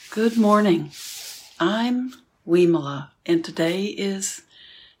Good morning. I'm Wimala, and today is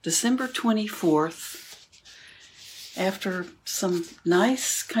December 24th. After some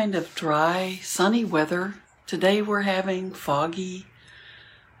nice kind of dry, sunny weather, today we're having foggy,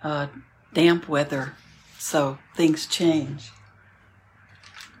 damp weather, so things change.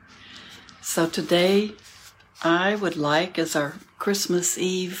 So today I would like, as our Christmas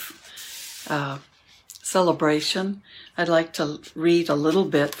Eve celebration, I'd like to read a little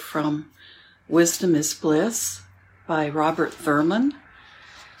bit from Wisdom is Bliss by Robert Thurman.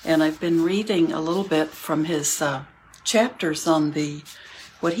 And I've been reading a little bit from his chapters on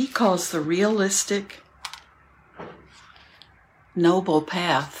what he calls the realistic noble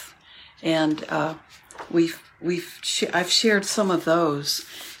path. And I've shared some of those.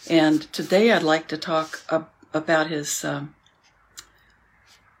 And today I'd like to talk about his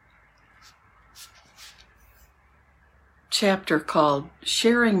chapter called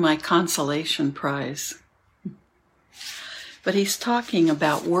Sharing My Consolation Prize. But he's talking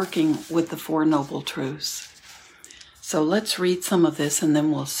about working with the Four Noble Truths. So let's read some of this and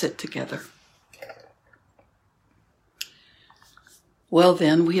then we'll sit together. Well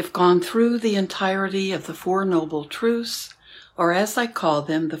then, we have gone through the entirety of the Four Noble Truths, or as I call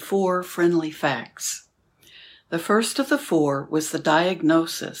them, the Four Friendly Facts. The first of the four was the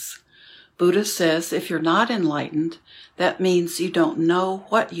diagnosis. Buddha says if you're not enlightened, that means you don't know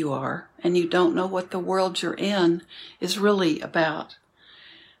what you are, and you don't know what the world you're in is really about.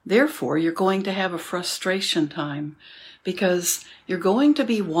 Therefore, you're going to have a frustration time, because you're going to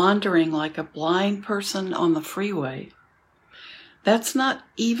be wandering like a blind person on the freeway. That's not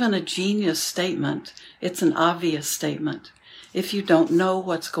even a genius statement, it's an obvious statement. If you don't know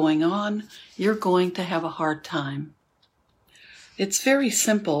what's going on, you're going to have a hard time. It's very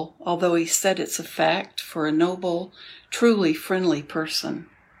simple, although he said it's a fact for a noble, truly friendly person.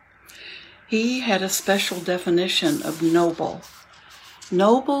 He had a special definition of noble.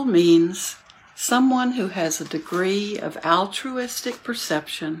 Noble means someone who has a degree of altruistic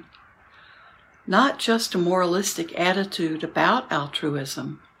perception, not just a moralistic attitude about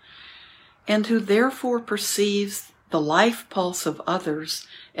altruism, and who therefore perceives the life pulse of others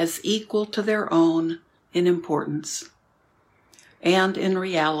as equal to their own in importance and in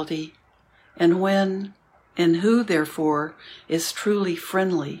reality, and who therefore is truly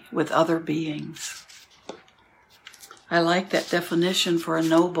friendly with other beings. I like that definition for a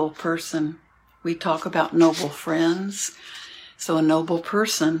noble person. We talk about noble friends. So a noble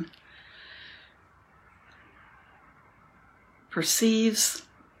person perceives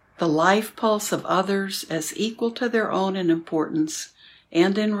the life pulse of others as equal to their own in importance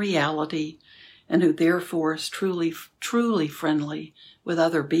and in reality, and who therefore is truly friendly with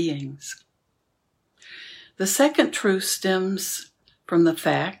other beings. The second truth stems from the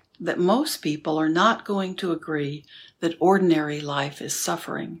fact that most people are not going to agree that ordinary life is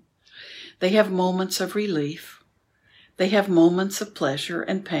suffering. They have moments of relief. They have moments of pleasure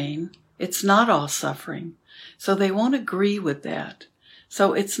and pain. It's not all suffering, so they won't agree with that.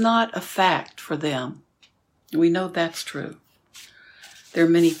 So it's not a fact for them. We know that's true. There are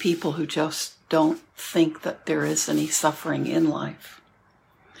many people who just don't think that there is any suffering in life.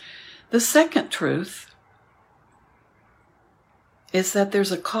 The second truth is that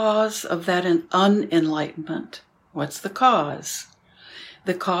there's a cause of that unenlightenment. What's the cause?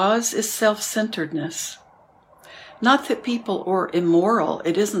 The cause is self-centeredness. Not that people are immoral,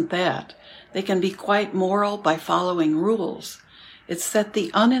 it isn't that. They can be quite moral by following rules. It's that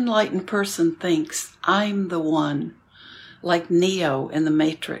the unenlightened person thinks, I'm the one, like Neo in the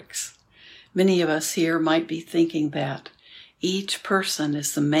Matrix. Many of us here might be thinking that. Each person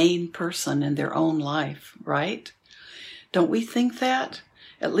is the main person in their own life, right? Don't we think that?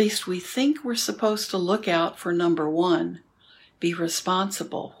 At least we think we're supposed to look out for number one, be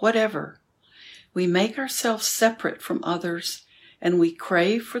responsible, whatever. We make ourselves separate from others, and we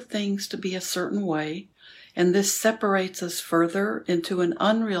crave for things to be a certain way, and this separates us further into an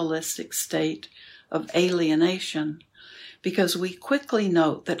unrealistic state of alienation, because we quickly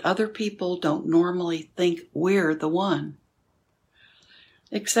note that other people don't normally think we're the one.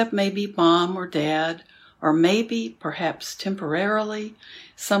 Except maybe mom or dad, or maybe, perhaps temporarily,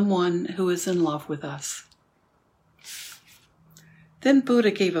 someone who is in love with us. Then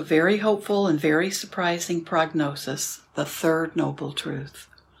Buddha gave a very hopeful and very surprising prognosis, the third noble truth.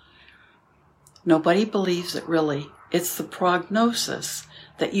 Nobody believes it really. It's the prognosis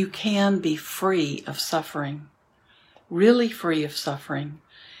that you can be free of suffering, really free of suffering,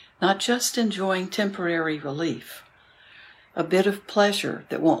 not just enjoying temporary relief, a bit of pleasure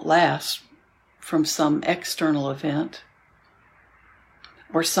that won't last from some external event,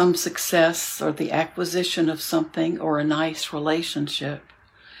 or some success or the acquisition of something or a nice relationship,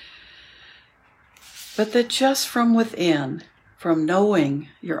 but that just from within, from knowing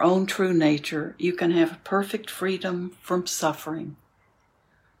your own true nature, you can have perfect freedom from suffering.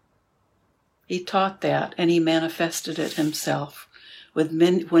 He taught that, and he manifested it himself,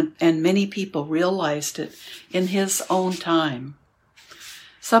 and many people realized it in his own time.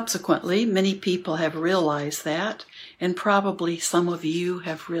 Subsequently, many people have realized that, and probably some of you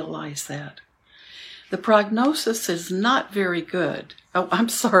have realized that. The prognosis is not very good. Oh, I'm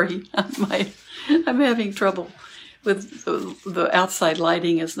sorry. I'm having trouble with the outside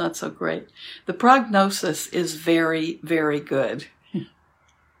lighting is not so great. The prognosis is very, very good.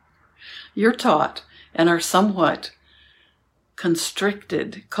 You're taught and our somewhat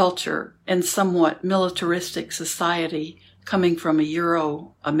constricted culture and somewhat militaristic society coming from a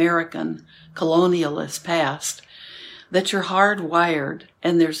Euro-American colonialist past that you're hardwired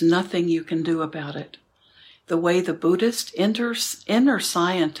and there's nothing you can do about it. The way the Buddhist inner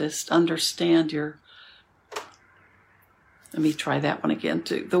scientists understand your... Let me try that one again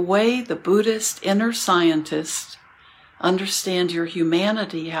too. The way the Buddhist inner scientists understand your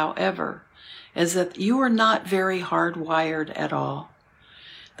humanity, however, is that you are not very hardwired at all.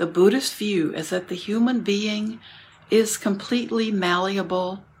 The Buddhist view is that the human being is completely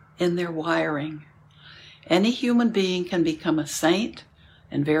malleable in their wiring. Any human being can become a saint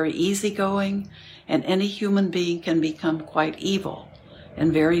and very easygoing, and any human being can become quite evil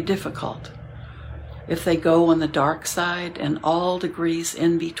and very difficult if they go on the dark side and all degrees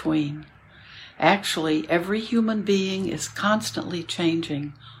in between. Actually, every human being is constantly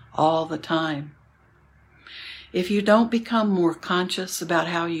changing all the time. If you don't become more conscious about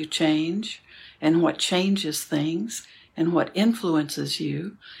how you change and what changes things and what influences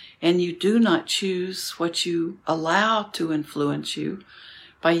you, and you do not choose what you allow to influence you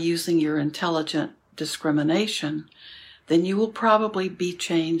by using your intelligent discrimination, then you will probably be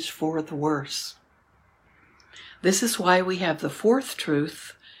changed for the worse. This is why we have the fourth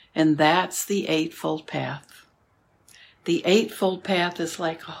truth, and that's the Eightfold Path. The Eightfold Path is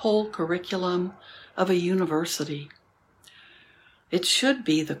like a whole curriculum of a university. It should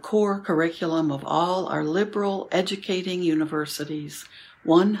be the core curriculum of all our liberal educating universities,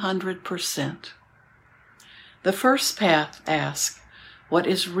 100%. The first path asks, what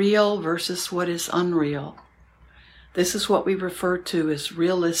is real versus what is unreal? This is what we refer to as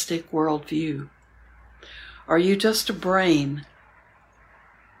realistic worldview. Are you just a brain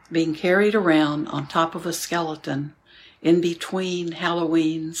being carried around on top of a skeleton in between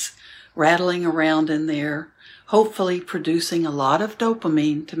Halloweens, rattling around in there, hopefully producing a lot of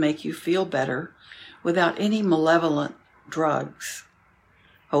dopamine to make you feel better without any malevolent drugs?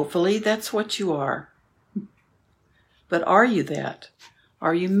 Hopefully that's what you are. But are you that?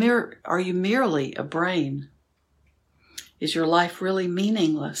 Are you merely a brain? Is your life really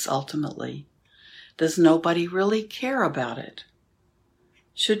meaningless ultimately? Does nobody really care about it?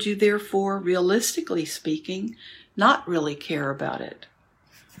 Should you therefore, realistically speaking, not really care about it,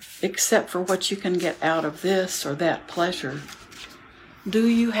 except for what you can get out of this or that pleasure? Do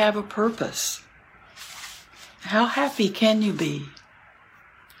you have a purpose? How happy can you be?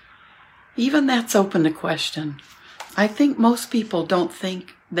 Even that's open to question. I think most people don't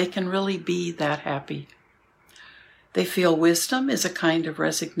think they can really be that happy. They feel wisdom is a kind of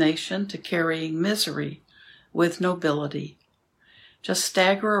resignation to carrying misery with nobility. Just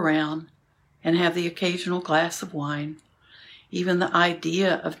stagger around and have the occasional glass of wine. Even the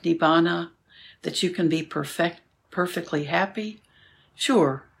idea of nibbana, that you can be perfectly happy,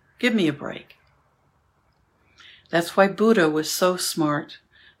 sure, give me a break. That's why Buddha was so smart.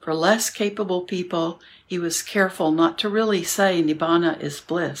 For less capable people, he was careful not to really say nibbana is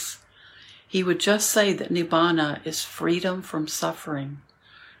bliss. He would just say that nibbana is freedom from suffering.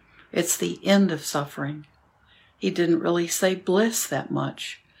 It's the end of suffering. He didn't really say bliss that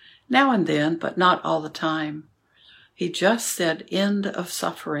much. Now and then, but not all the time. He just said end of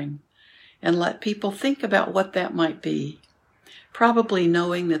suffering and let people think about what that might be, probably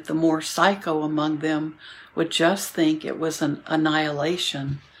knowing that the more psycho among them would just think it was an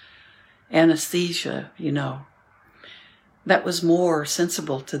annihilation, anesthesia, That was more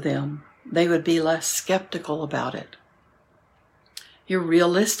sensible to them. They would be less skeptical about it. Your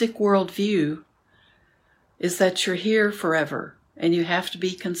realistic worldview is that you're here forever, and you have to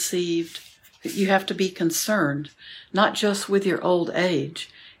be concerned, not just with your old age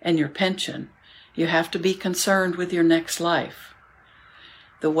and your pension. You have to be concerned with your next life.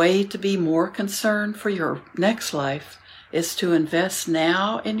 The way to be more concerned for your next life is to invest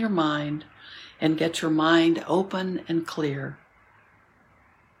now in your mind and get your mind open and clear.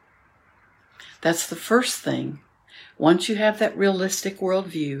 That's the first thing. Once you have that realistic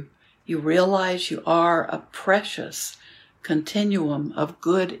worldview, you realize you are a precious continuum of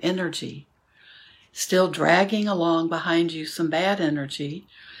good energy, still dragging along behind you some bad energy,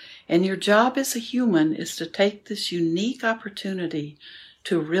 and your job as a human is to take this unique opportunity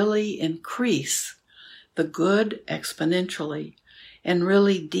to really increase the good exponentially and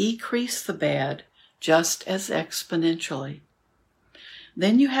really decrease the bad just as exponentially.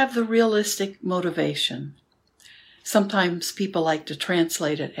 Then you have the realistic motivation. Sometimes people like to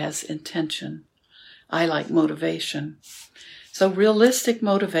translate it as intention. I like motivation. So realistic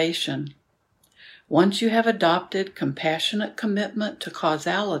motivation. Once you have adopted compassionate commitment to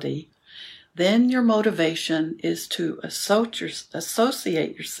causality, then your motivation is to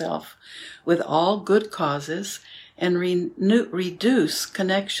associate yourself with all good causes and reduce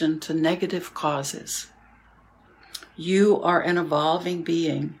connection to negative causes. You are an evolving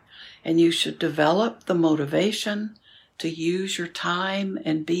being, and you should develop the motivation to use your time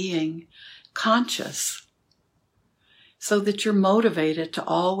and being conscious so that you're motivated to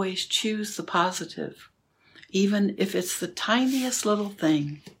always choose the positive, even if it's the tiniest little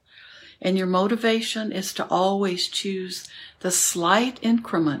thing. And your motivation is to always choose the slight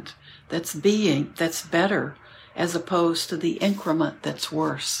increment that's better as opposed to the increment that's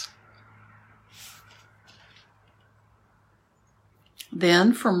worse.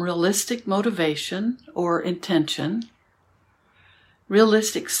 Then from realistic motivation or intention,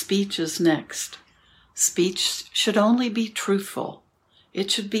 realistic speech is next. Speech should only be truthful.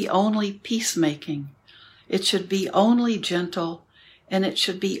 It should be only peacemaking. It should be only gentle, and it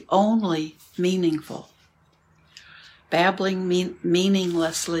should be only meaningful. Babbling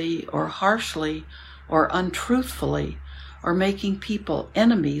meaninglessly or harshly or untruthfully or making people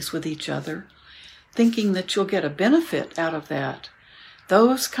enemies with each other, thinking that you'll get a benefit out of that,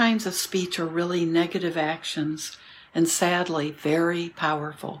 those kinds of speech are really negative actions and sadly very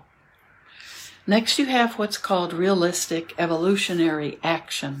powerful. Next you have what's called realistic evolutionary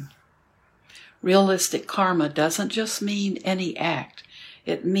action. Realistic karma doesn't just mean any act.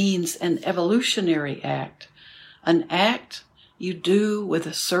 It means an evolutionary act, an act you do with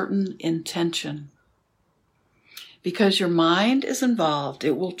a certain intention. Because your mind is involved,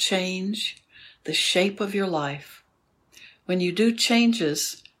 it will change the shape of your life. When you do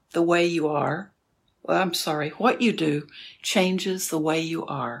changes the way you are, what you do changes the way you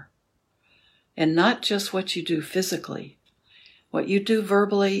are. And not just what you do physically. What you do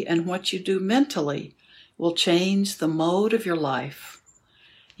verbally and what you do mentally will change the mode of your life.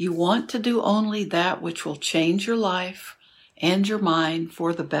 You want to do only that which will change your life and your mind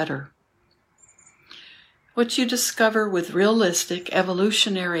for the better. What you discover with realistic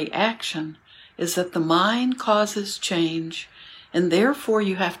evolutionary action is that the mind causes change, and therefore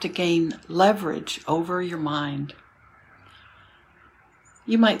you have to gain leverage over your mind.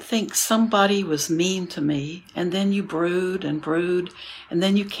 You might think somebody was mean to me, and then you brood, and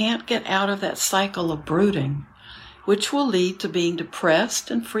then you can't get out of that cycle of brooding, which will lead to being depressed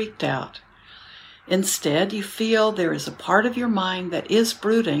and freaked out. Instead, you feel there is a part of your mind that is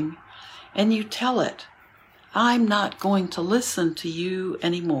brooding, and you tell it, I'm not going to listen to you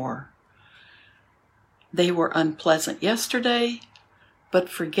anymore. They were unpleasant yesterday, but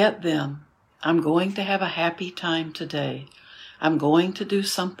forget them. I'm going to have a happy time today. I'm going to do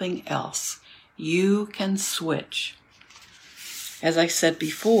something else. You can switch. As I said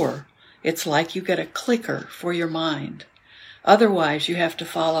before, it's like you get a clicker for your mind. Otherwise, you have to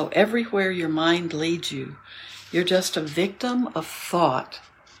follow everywhere your mind leads you. You're just a victim of thoughts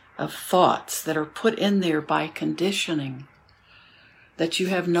that are put in there by conditioning that you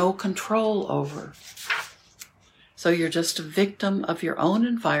have no control over. So you're just a victim of your own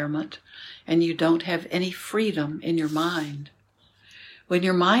environment, and you don't have any freedom in your mind. When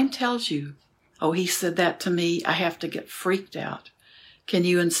your mind tells you, oh, he said that to me, I have to get freaked out, can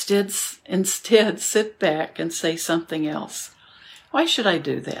you instead sit back and say something else? Why should I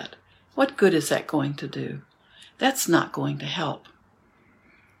do that? What good is that going to do? That's not going to help.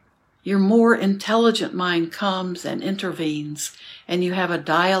 Your more intelligent mind comes and intervenes, and you have a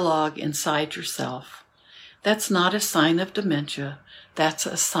dialogue inside yourself. That's not a sign of dementia. That's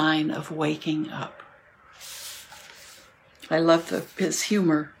a sign of waking up. I love his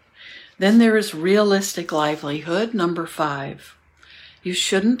humor. Then there is realistic livelihood, number 5. You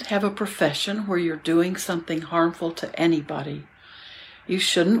shouldn't have a profession where you're doing something harmful to anybody. You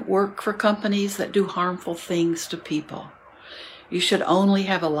shouldn't work for companies that do harmful things to people. You should only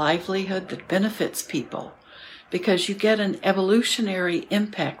have a livelihood that benefits people because you get an evolutionary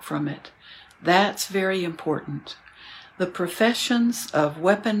impact from it. That's very important. The professions of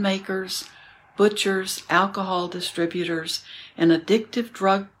weapon makers, butchers, alcohol distributors, and addictive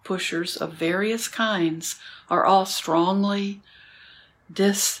drug pushers of various kinds are all strongly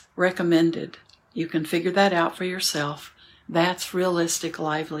disrecommended. You can figure that out for yourself. That's realistic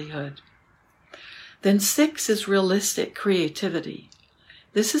livelihood. Then 6 is realistic creativity.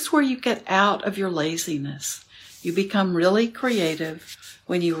 This is where you get out of your laziness. You become really creative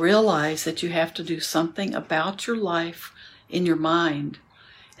when you realize that you have to do something about your life in your mind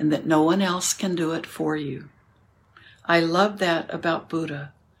and that no one else can do it for you. I love that about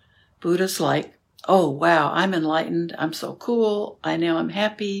Buddha. Buddha's like, oh wow, I'm enlightened, I'm so cool, I'm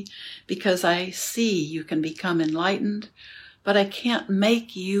happy because I see you can become enlightened, but I can't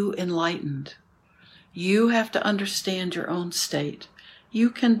make you enlightened. You have to understand your own state. You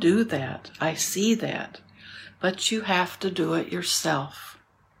can do that, I see that, but you have to do it yourself.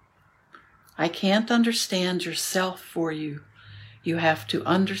 I can't understand yourself for you. You have to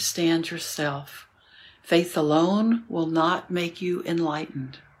understand yourself. Faith alone will not make you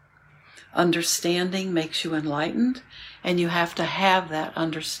enlightened. Understanding makes you enlightened, and you have to have that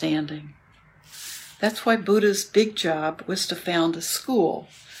understanding. That's why Buddha's big job was to found a school.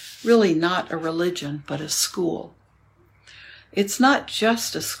 Really not a religion, but a school. It's not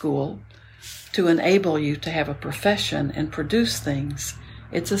just a school to enable you to have a profession and produce things.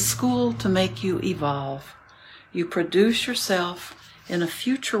 It's a school to make you evolve. You produce yourself in a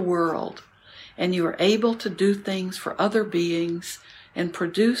future world, and you are able to do things for other beings and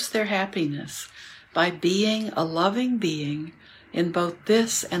produce their happiness by being a loving being in both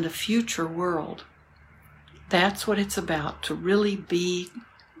this and a future world. That's what it's about, to really be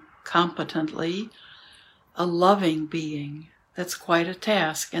competently a loving being. That's quite a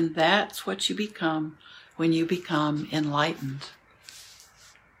task, and that's what you become when you become enlightened.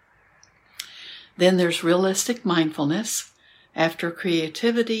 Then there's realistic mindfulness. After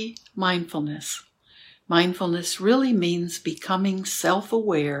creativity, mindfulness. Mindfulness really means becoming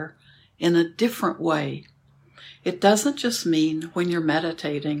self-aware in a different way. It doesn't just mean when you're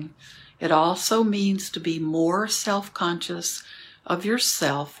meditating. It also means to be more self-conscious of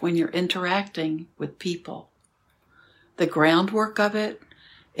yourself when you're interacting with people. The groundwork of it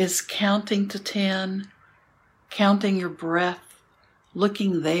is counting to 10, counting your breath,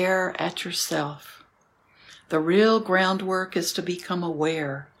 looking there at yourself. The real groundwork is to become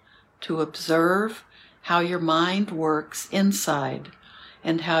aware, to observe how your mind works inside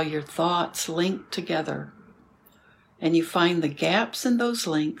and how your thoughts link together. And you find the gaps in those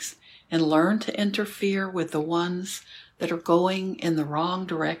links and learn to interfere with the ones that are going in the wrong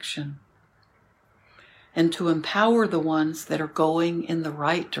direction, and to empower the ones that are going in the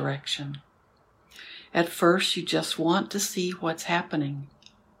right direction. At first, you just want to see what's happening.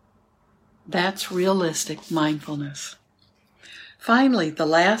 That's realistic mindfulness. Finally, the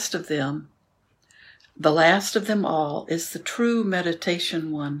last of them all is the true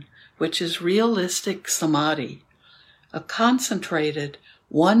meditation one, which is realistic samadhi, a concentrated,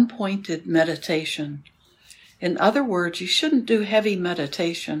 one-pointed meditation. In other words, you shouldn't do heavy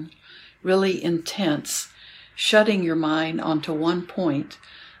meditation, really intense, shutting your mind onto one point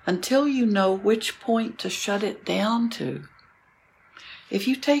until you know which point to shut it down to. If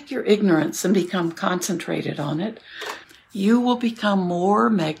you take your ignorance and become concentrated on it, you will become more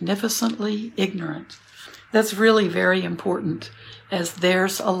magnificently ignorant. That's really very important, as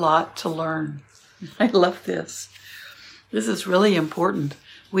there's a lot to learn. I love this. This is really important.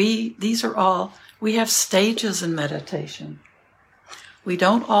 We have stages in meditation. We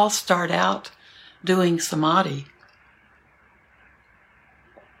don't all start out doing samadhi.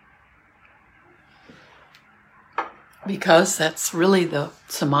 Because that's really the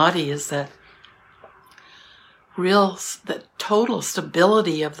samadhi, is that total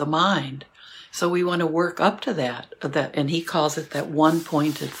stability of the mind. So we want to work up to that, and he calls it that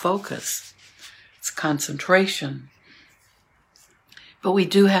one-pointed focus. It's concentration. But we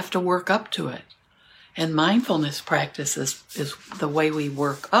do have to work up to it. And mindfulness practice is the way we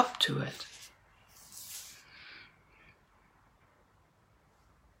work up to it.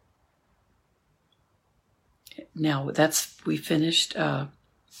 Now, we finished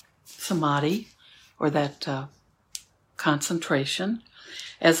samadhi, or that concentration.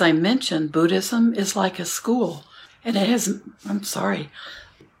 As I mentioned, Buddhism is like a school, and it has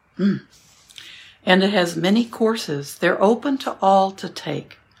many courses. They're open to all to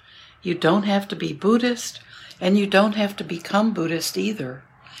take. You don't have to be Buddhist, and you don't have to become Buddhist either.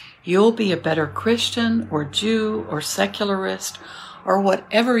 You'll be a better Christian or Jew or secularist or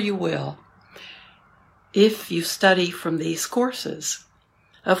whatever you will if you study from these courses.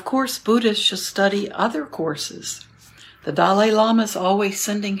 Of course, Buddhists should study other courses. The Dalai Lama is always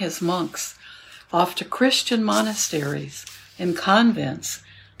sending his monks off to Christian monasteries and convents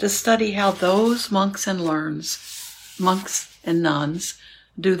to study how those monks and nuns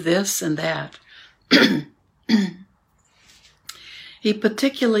do this and that. He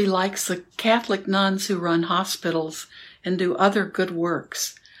particularly likes the Catholic nuns who run hospitals and do other good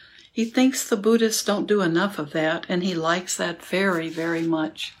works. He thinks the Buddhists don't do enough of that, and he likes that very, very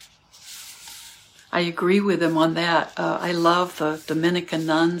much. I agree with him on that. I love the Dominican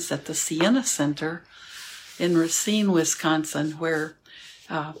nuns at the Siena Center in Racine, Wisconsin, where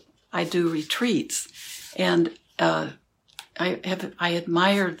I do retreats, and I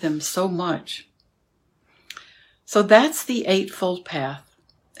admired them so much. So that's the Eightfold Path,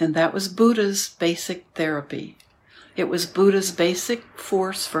 and that was Buddha's basic therapy. It was Buddha's basic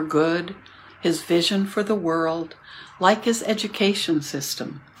force for good, his vision for the world, like his education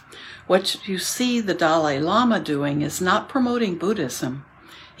system. What you see the Dalai Lama doing is not promoting Buddhism.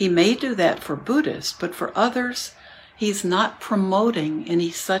 He may do that for Buddhists, but for others, he's not promoting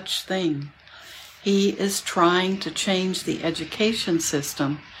any such thing. He is trying to change the education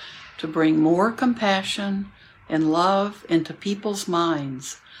system to bring more compassion and love into people's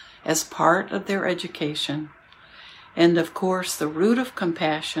minds as part of their education. And of course, the root of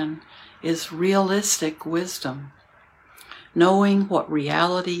compassion is realistic wisdom, knowing what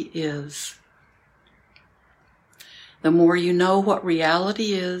reality is. The more you know what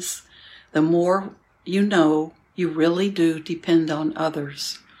reality is, the more you know you really do depend on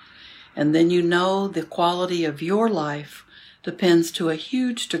others. And then you know the quality of your life depends to a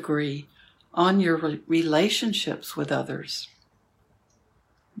huge degree on your relationships with others.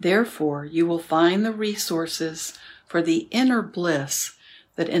 Therefore, you will find the resources for the inner bliss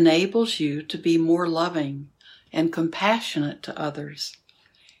that enables you to be more loving and compassionate to others.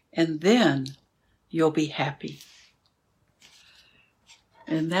 And then you'll be happy.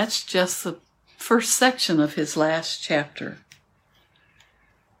 And that's just the first section of his last chapter.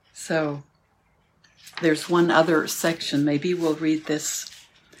 So there's one other section. Maybe we'll read this,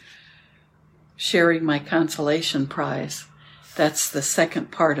 Sharing My Consolation Prize. That's the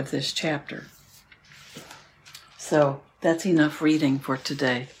second part of this chapter. So that's enough reading for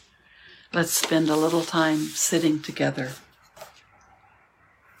today. Let's spend a little time sitting together.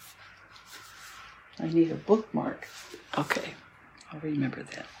 I need a bookmark. Okay, I'll remember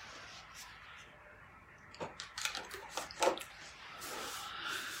that.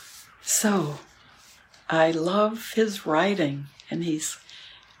 So, I love his writing, and he's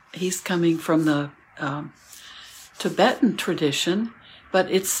coming from the Tibetan tradition,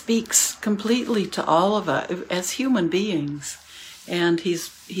 but it speaks completely to all of us as human beings. And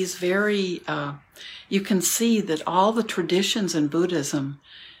he's very, you can see that all the traditions in Buddhism,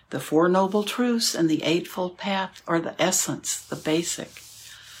 the Four Noble Truths and the Eightfold Path, are the essence, the basic.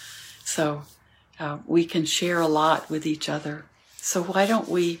 So we can share a lot with each other. So why don't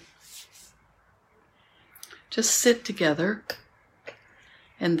we just sit together,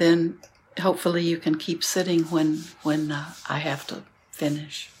 and then hopefully you can keep sitting when I have to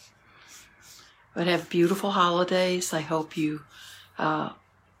finish. But have beautiful holidays. I hope you,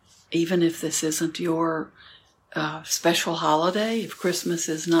 even if this isn't your special holiday, if Christmas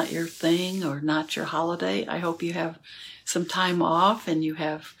is not your thing or not your holiday, I hope you have some time off and you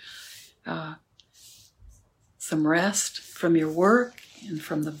have some rest from your work and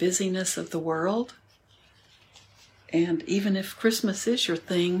from the busyness of the world. And even if Christmas is your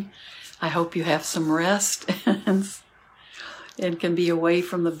thing, I hope you have some rest and can be away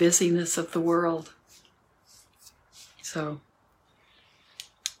from the busyness of the world. So,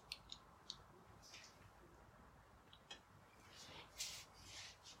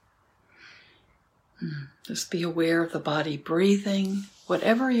 just be aware of the body breathing,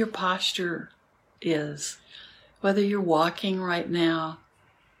 whatever your posture is, whether you're walking right now,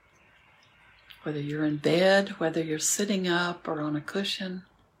 whether you're in bed, whether you're sitting up or on a cushion.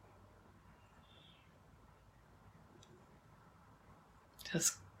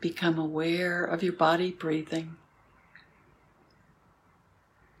 Just become aware of your body breathing.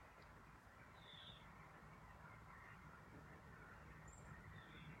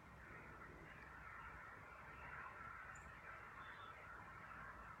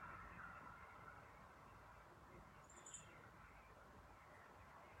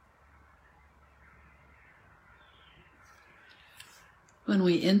 When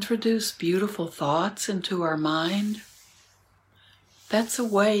we introduce beautiful thoughts into our mind, that's a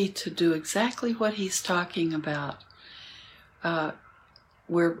way to do exactly what he's talking about.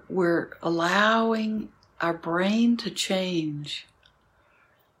 We're allowing our brain to change.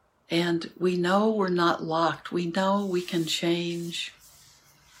 And we know we're not locked. We know we can change.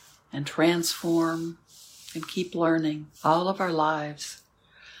 and transform and keep learning all of our lives.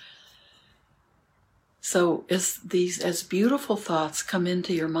 So as beautiful thoughts come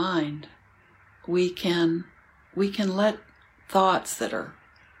into your mind, we can let thoughts that are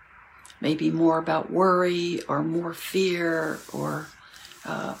maybe more about worry or more fear or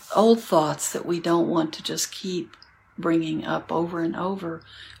old thoughts that we don't want to just keep bringing up over and over,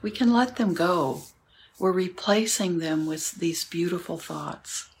 we can let them go. We're replacing them with these beautiful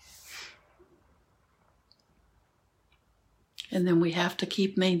thoughts. And then we have to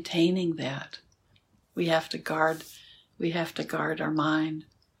keep maintaining that. We have to guard our mind.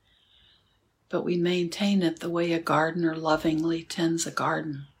 But we maintain it the way a gardener lovingly tends a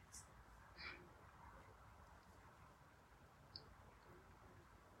garden.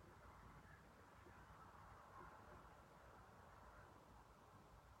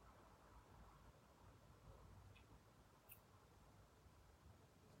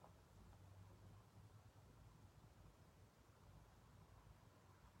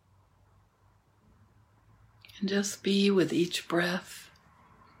 And just be with each breath.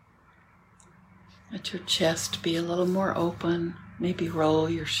 Let your chest be a little more open. Maybe roll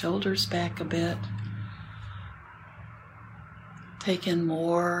your shoulders back a bit. Take in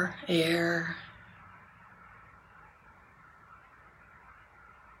more air.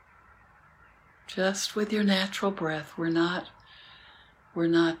 Just with your natural breath. We're not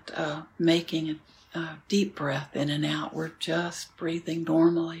making a deep breath in and out. We're just breathing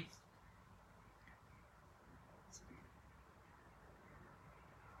normally.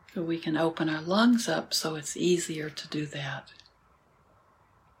 So we can open our lungs up so it's easier to do that.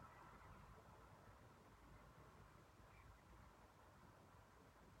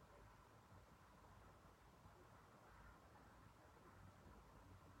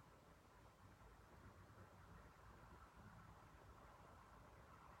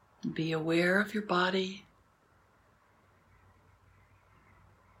 Be aware of your body,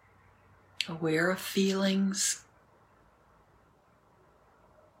 aware of feelings,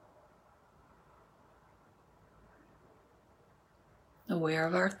 aware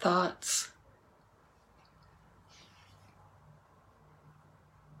of our thoughts.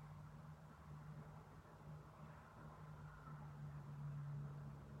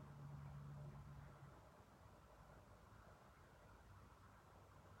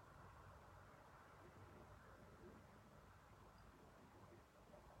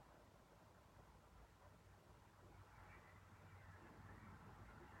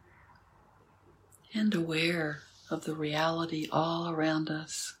 And aware of the reality all around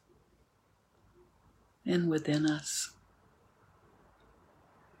us and within us.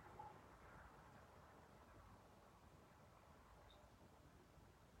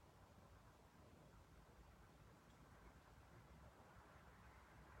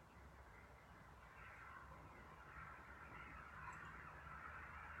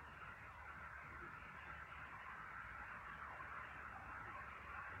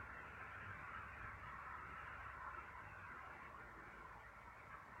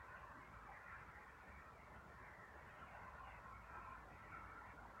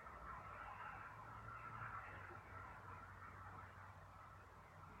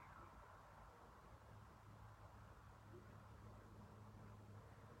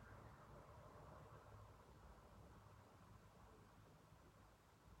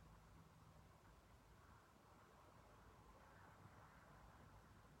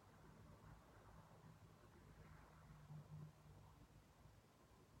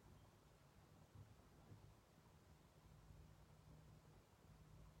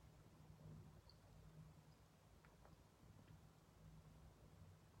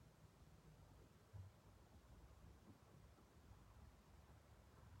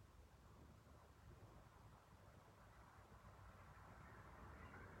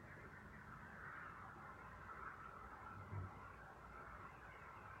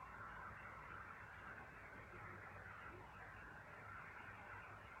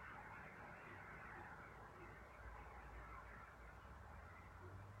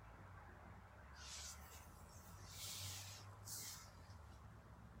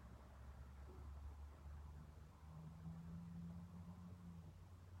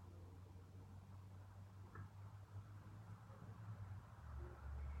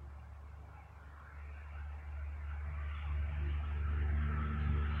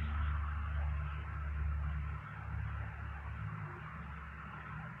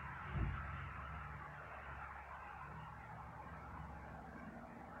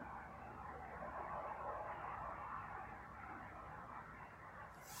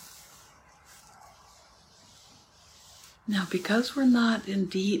 Now, because we're not in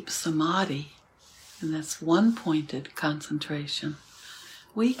deep samadhi, and that's one-pointed concentration,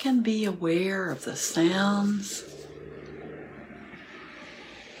 we can be aware of the sounds,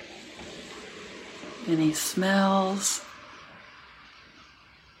 any smells.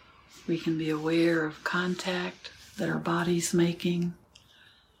 We can be aware of contact that our body's making,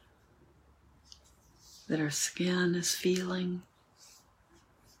 that our skin is feeling.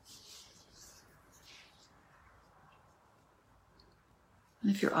 And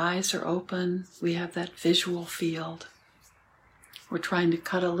if your eyes are open, we have that visual field. We're trying to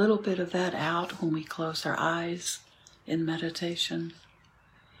cut a little bit of that out when we close our eyes in meditation.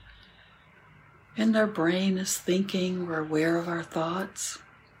 And our brain is thinking, we're aware of our thoughts.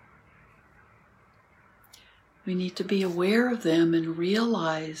 We need to be aware of them and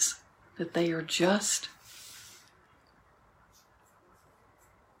realize that they are just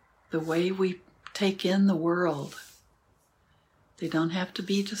the way we take in the world. They don't have to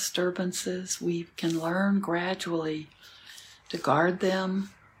be disturbances. We can learn gradually to guard them.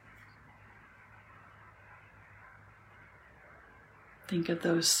 Think of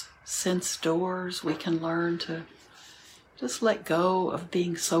those sense doors. We can learn to just let go of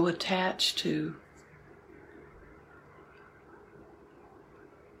being so attached to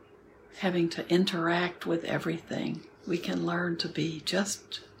having to interact with everything. We can learn to be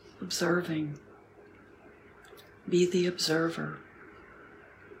just observing. Be the observer.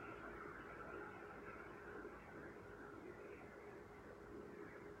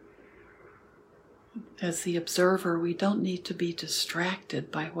 As the observer, we don't need to be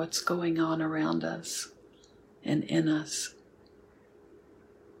distracted by what's going on around us and in us.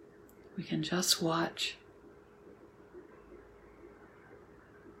 We can just watch.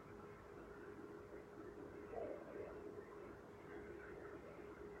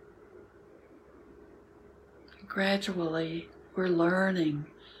 Gradually, we're learning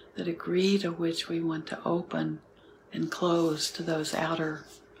the degree to which we want to open and close to those outer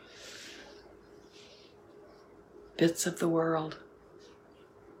bits of the world.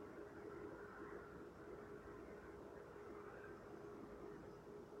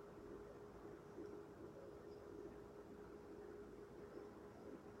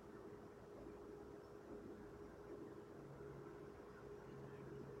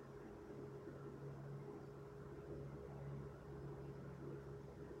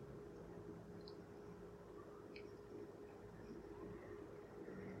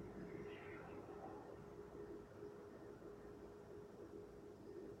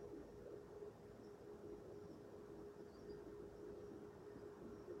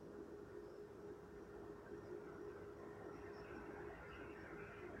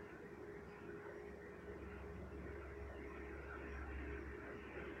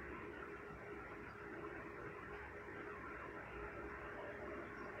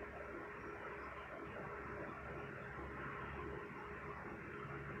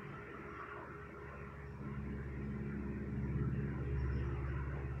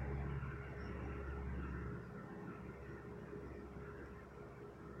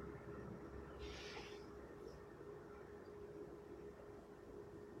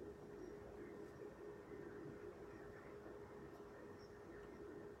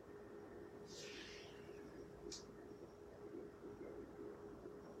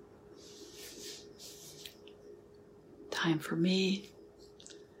 Time for me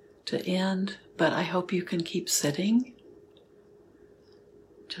to end, but I hope you can keep sitting.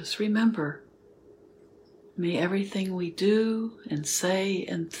 Just remember, may everything we do and say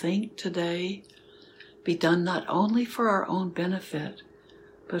and think today be done not only for our own benefit,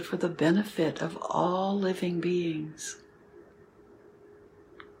 but for the benefit of all living beings.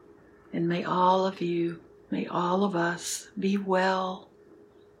 And may all of you, may all of us be well,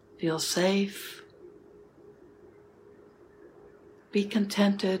 feel safe, be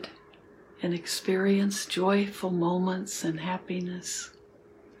contented, and experience joyful moments and happiness.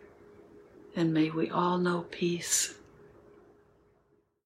 And may we all know peace